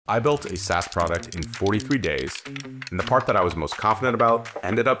I built a SaaS product in 43 days, and the part that I was most confident about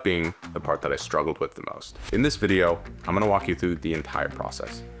ended up being the part that I struggled with the most. In this video, I'm going to walk you through the entire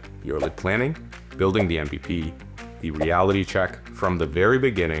process. The early planning, building the MVP, the reality check from the very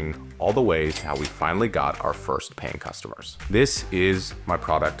beginning all the way to how we finally got our first paying customers. This is my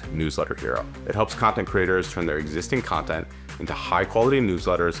product, Newsletter Hero. It helps content creators turn their existing content into high quality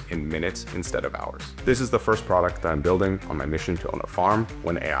newsletters in minutes instead of hours. This is the first product that I'm building on my mission to own a farm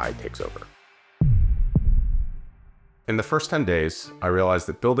when AI takes over. In the first 10 days, I realized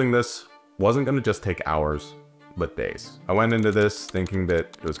that building this wasn't going to just take hours, but days. I went into this thinking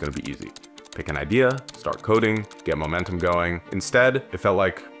that it was going to be easy. Pick an idea, start coding, get momentum going. Instead, it felt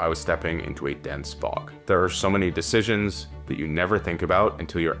like I was stepping into a dense bog. There are so many decisions that you never think about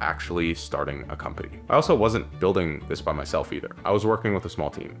until you're actually starting a company. I also wasn't building this by myself either. I was working with a small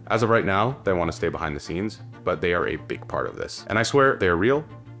team. As of right now, they want to stay behind the scenes, but they are a big part of this. And I swear they are real.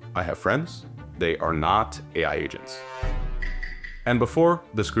 I have friends. They are not AI agents. And before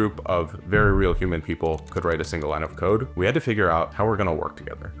this group of very real human people could write a single line of code, we had to figure out how we're going to work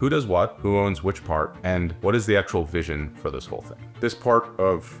together. Who does what, who owns which part, and what is the actual vision for this whole thing. This part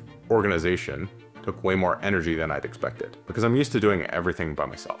of organization took way more energy than I'd expected because I'm used to doing everything by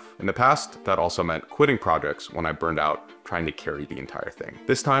myself. In the past, that also meant quitting projects when I burned out trying to carry the entire thing.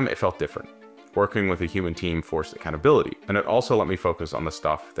 This time it felt different. Working with a human team forced accountability, and it also let me focus on the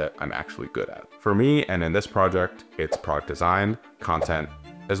stuff that I'm actually good at. For me, and in this project, it's product design, content,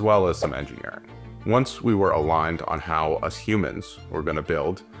 as well as some engineering. Once we were aligned on how us humans were going to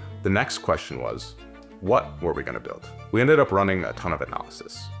build, the next question was, what were we going to build? We ended up running a ton of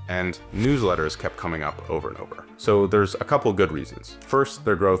analysis, and newsletters kept coming up over and over. So there's a couple good reasons. First,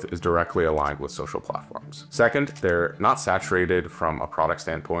 their growth is directly aligned with social platforms. Second, they're not saturated from a product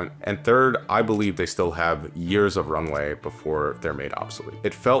standpoint. And third, I believe they still have years of runway before they're made obsolete.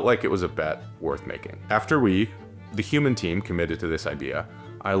 It felt like it was a bet worth making. After we, the human team, committed to this idea,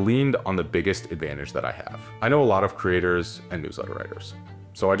 I leaned on the biggest advantage that I have. I know a lot of creators and newsletter writers.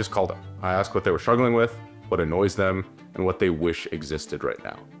 So I just called them. I asked what they were struggling with, what annoys them, and what they wish existed right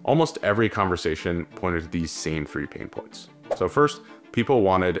now. Almost every conversation pointed to these same 3 pain points. So first, people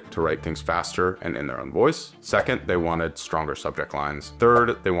wanted to write things faster and in their own voice. Second, they wanted stronger subject lines.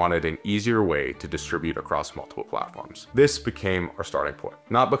 Third, they wanted an easier way to distribute across multiple platforms. This became our starting point.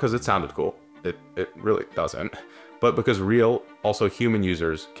 Not because it sounded cool, it really doesn't, but because real, also human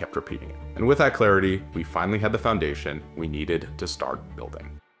users kept repeating it. And with that clarity, we finally had the foundation we needed to start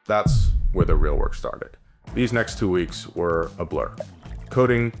building. That's where the real work started. These next 2 weeks were a blur.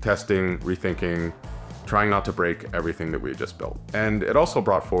 Coding, testing, rethinking, trying not to break everything that we had just built. And it also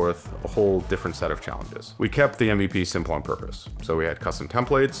brought forth a whole different set of challenges. We kept the MVP simple on purpose. So we had custom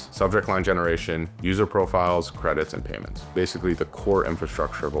templates, subject line generation, user profiles, credits, and payments. Basically the core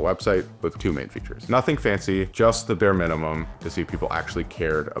infrastructure of a website with 2 main features. Nothing fancy, just the bare minimum to see people actually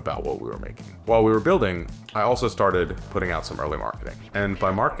cared about what we were making. While we were building, I also started putting out some early marketing. And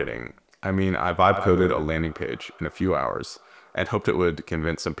by marketing, I mean I vibe coded a landing page in a few hours and hoped it would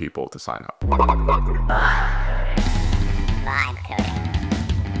convince some people to sign up.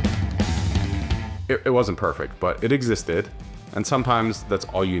 It wasn't perfect, but it existed, and sometimes that's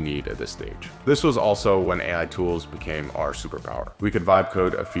all you need at this stage. This was also when AI tools became our superpower. We could vibe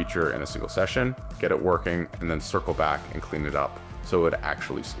code a feature in a single session, get it working, and then circle back and clean it up so it would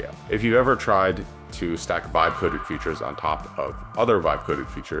actually scale. If you've ever tried to stack vibe-coded features on top of other vibe-coded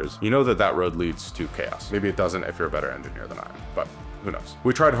features, you know that that road leads to chaos. Maybe it doesn't if you're a better engineer than I am, but who knows?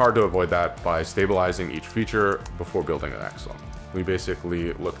 We tried hard to avoid that by stabilizing each feature before building the next one. We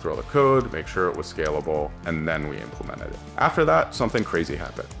basically looked through all the code, make sure it was scalable, and then we implemented it. After that, something crazy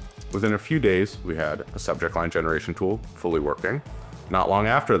happened. Within a few days, we had a subject line generation tool fully working. Not long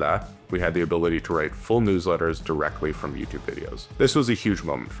after that, we had the ability to write full newsletters directly from YouTube videos. This was a huge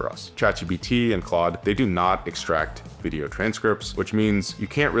moment for us. ChatGPT and Claude, they do not extract video transcripts, which means you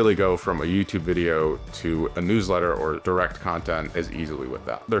can't really go from a YouTube video to a newsletter or direct content as easily with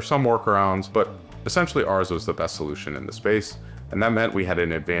that. There's some workarounds, but essentially ours was the best solution in the space, and that meant we had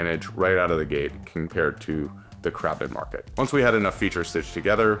an advantage right out of the gate compared to the crowded market. Once we had enough features stitched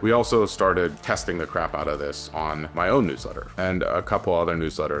together, we also started testing the crap out of this on my own newsletter and a couple other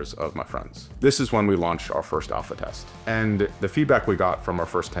newsletters of my friends. This is when we launched our first alpha test. And the feedback we got from our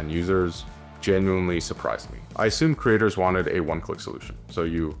first 10 users genuinely surprised me. I assumed creators wanted a one-click solution. So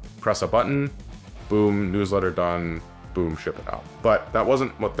you press a button, boom, newsletter done, boom, ship it out. But that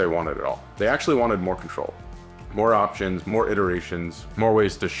wasn't what they wanted at all. They actually wanted more control. More options, more iterations, more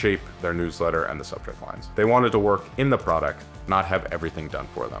ways to shape their newsletter and the subject lines. They wanted to work in the product, not have everything done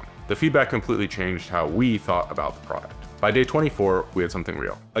for them. The feedback completely changed how we thought about the product. By day 24, we had something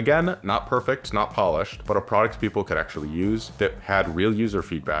real. Again, not perfect, not polished, but a product people could actually use that had real user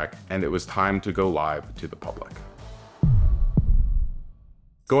feedback, and it was time to go live to the public.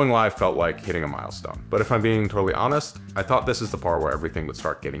 Going live felt like hitting a milestone. But if I'm being totally honest, I thought this is the part where everything would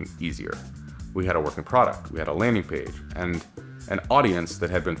start getting easier. We had a working product, we had a landing page, and an audience that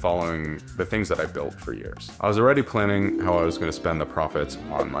had been following the things that I built for years. I was already planning how I was going to spend the profits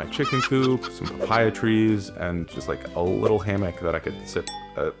on my chicken coop, some papaya trees, and just like a little hammock that I could sip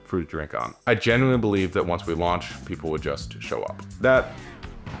a fruit drink on. I genuinely believed that once we launched, people would just show up. That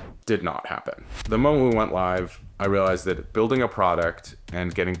did not happen. The moment we went live, I realized that building a product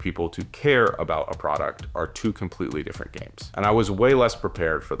and getting people to care about a product are two completely different games. And I was way less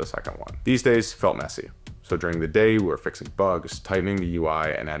prepared for the second one. These days felt messy. So during the day, we were fixing bugs, tightening the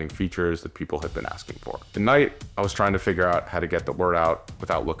UI, and adding features that people had been asking for. At night, I was trying to figure out how to get the word out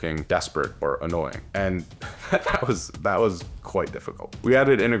without looking desperate or annoying. And that was quite difficult. We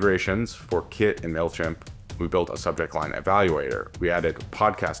added integrations for Kit and Mailchimp. We built a subject line evaluator. We added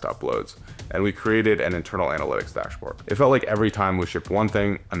podcast uploads, and we created an internal analytics dashboard. It felt like every time we shipped one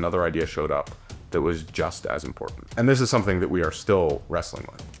thing, another idea showed up that was just as important. And this is something that we are still wrestling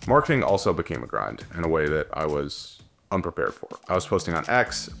with. Marketing also became a grind in a way that I was unprepared for. I was posting on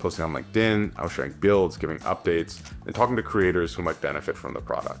X, posting on LinkedIn, I was sharing builds, giving updates, and talking to creators who might benefit from the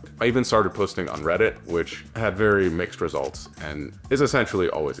product. I even started posting on Reddit, which had very mixed results and is essentially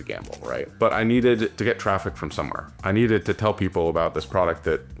always a gamble, right? But I needed to get traffic from somewhere. I needed to tell people about this product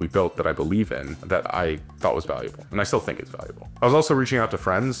that we built that I believe in, that I thought was valuable, and I still think it's valuable. I was also reaching out to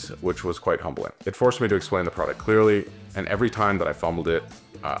friends, which was quite humbling. It forced me to explain the product clearly, and every time that I fumbled it,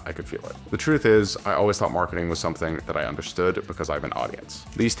 I could feel it. The truth is, I always thought marketing was something that I understood because I have an audience.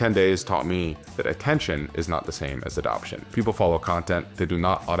 These 10 days taught me that attention is not the same as adoption. People follow content, they do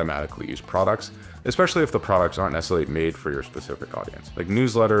not automatically use products, especially if the products aren't necessarily made for your specific audience. Like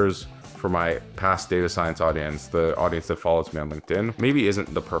newsletters for my past data science audience, the audience that follows me on LinkedIn, maybe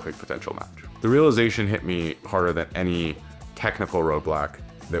isn't the perfect potential match. The realization hit me harder than any technical roadblock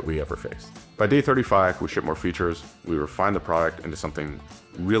that we ever faced. By day 35, we shipped more features, we refined the product into something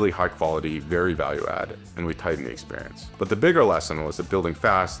really high quality, very value add, and we tightened the experience. But the bigger lesson was that building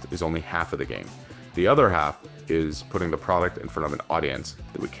fast is only half of the game. The other half is putting the product in front of an audience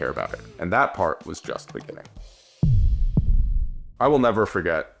that would care about it. And that part was just the beginning. I will never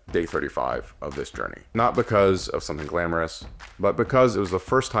forget day 35 of this journey. Not because of something glamorous, but because it was the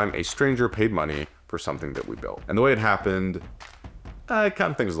first time a stranger paid money for something that we built. And the way it happened, I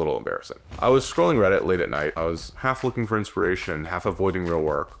kind of think it's a little embarrassing. I was scrolling Reddit late at night. I was half looking for inspiration, half avoiding real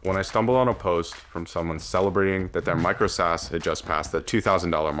work, when I stumbled on a post from someone celebrating that their micro-SaaS had just passed the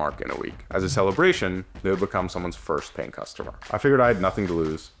 $2,000 mark in a week. As a celebration, they would become someone's first paying customer. I figured I had nothing to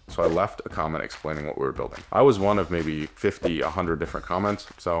lose, so I left a comment explaining what we were building. I was one of maybe 50, 100 different comments,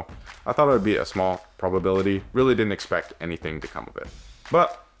 so I thought it would be a small probability. Really didn't expect anything to come of it.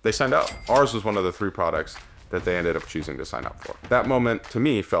 But they signed up. Ours was one of the 3 products that they ended up choosing to sign up for. That moment, to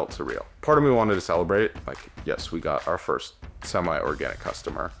me, felt surreal. Part of me wanted to celebrate, like, yes, we got our first semi-organic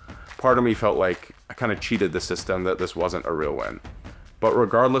customer. Part of me felt like I kind of cheated the system, that this wasn't a real win. But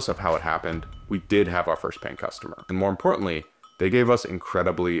regardless of how it happened, we did have our first paying customer. And more importantly, they gave us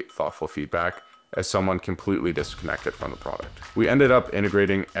incredibly thoughtful feedback as someone completely disconnected from the product. We ended up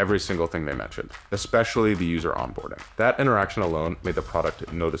integrating every single thing they mentioned, especially the user onboarding. That interaction alone made the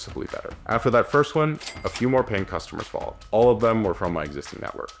product noticeably better. After that first one, a few more paying customers followed. All of them were from my existing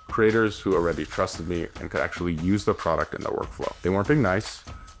network, creators who already trusted me and could actually use the product in their workflow. They weren't being nice,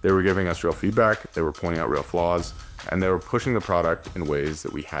 they were giving us real feedback, they were pointing out real flaws, and they were pushing the product in ways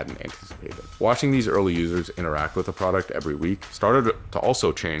that we hadn't anticipated. Watching these early users interact with the product every week started to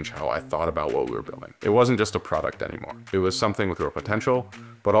also change how I thought about what we were building. It wasn't just a product anymore. It was something with real potential,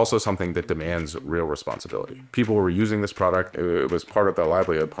 but also something that demands real responsibility. People were using this product. It was part of their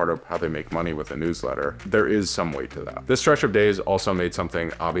livelihood, part of how they make money with a newsletter. There is some weight to that. This stretch of days also made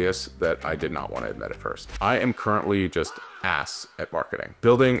something obvious that I did not want to admit at first. I am currently just ass at marketing.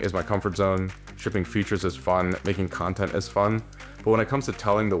 Building is my comfort zone, shipping features is fun, making content is fun, but when it comes to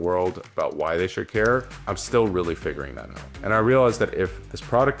telling the world about why they should care, I'm still really figuring that out. And I realized that if this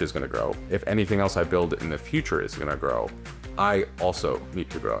product is gonna grow, if anything else I build in the future is gonna grow, I also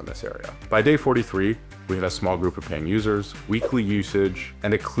need to grow in this area. By day 43, we had a small group of paying users, weekly usage,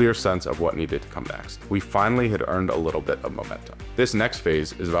 and a clear sense of what needed to come next. We finally had earned a little bit of momentum. This next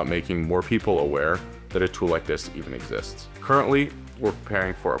phase is about making more people aware that a tool like this even exists. Currently, we're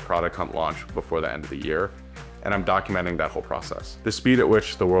preparing for a product hunt launch before the end of the year, and I'm documenting that whole process. The speed at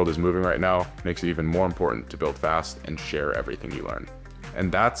which the world is moving right now makes it even more important to build fast and share everything you learn.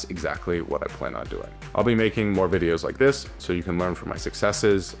 And that's exactly what I plan on doing. I'll be making more videos like this so you can learn from my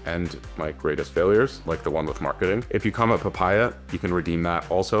successes and my greatest failures, like the one with marketing. If you comment papaya, you can redeem that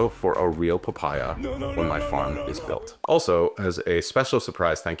also for a real papaya when my farm is built. Also, as a special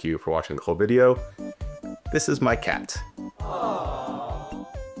surprise thank you for watching the whole video, this is my cat.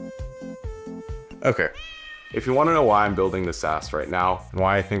 Okay. If you want to know why I'm building the SaaS right now, and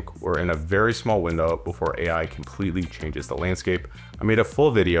why I think we're in a very small window before AI completely changes the landscape, I made a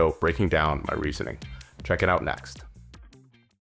full video breaking down my reasoning. Check it out next.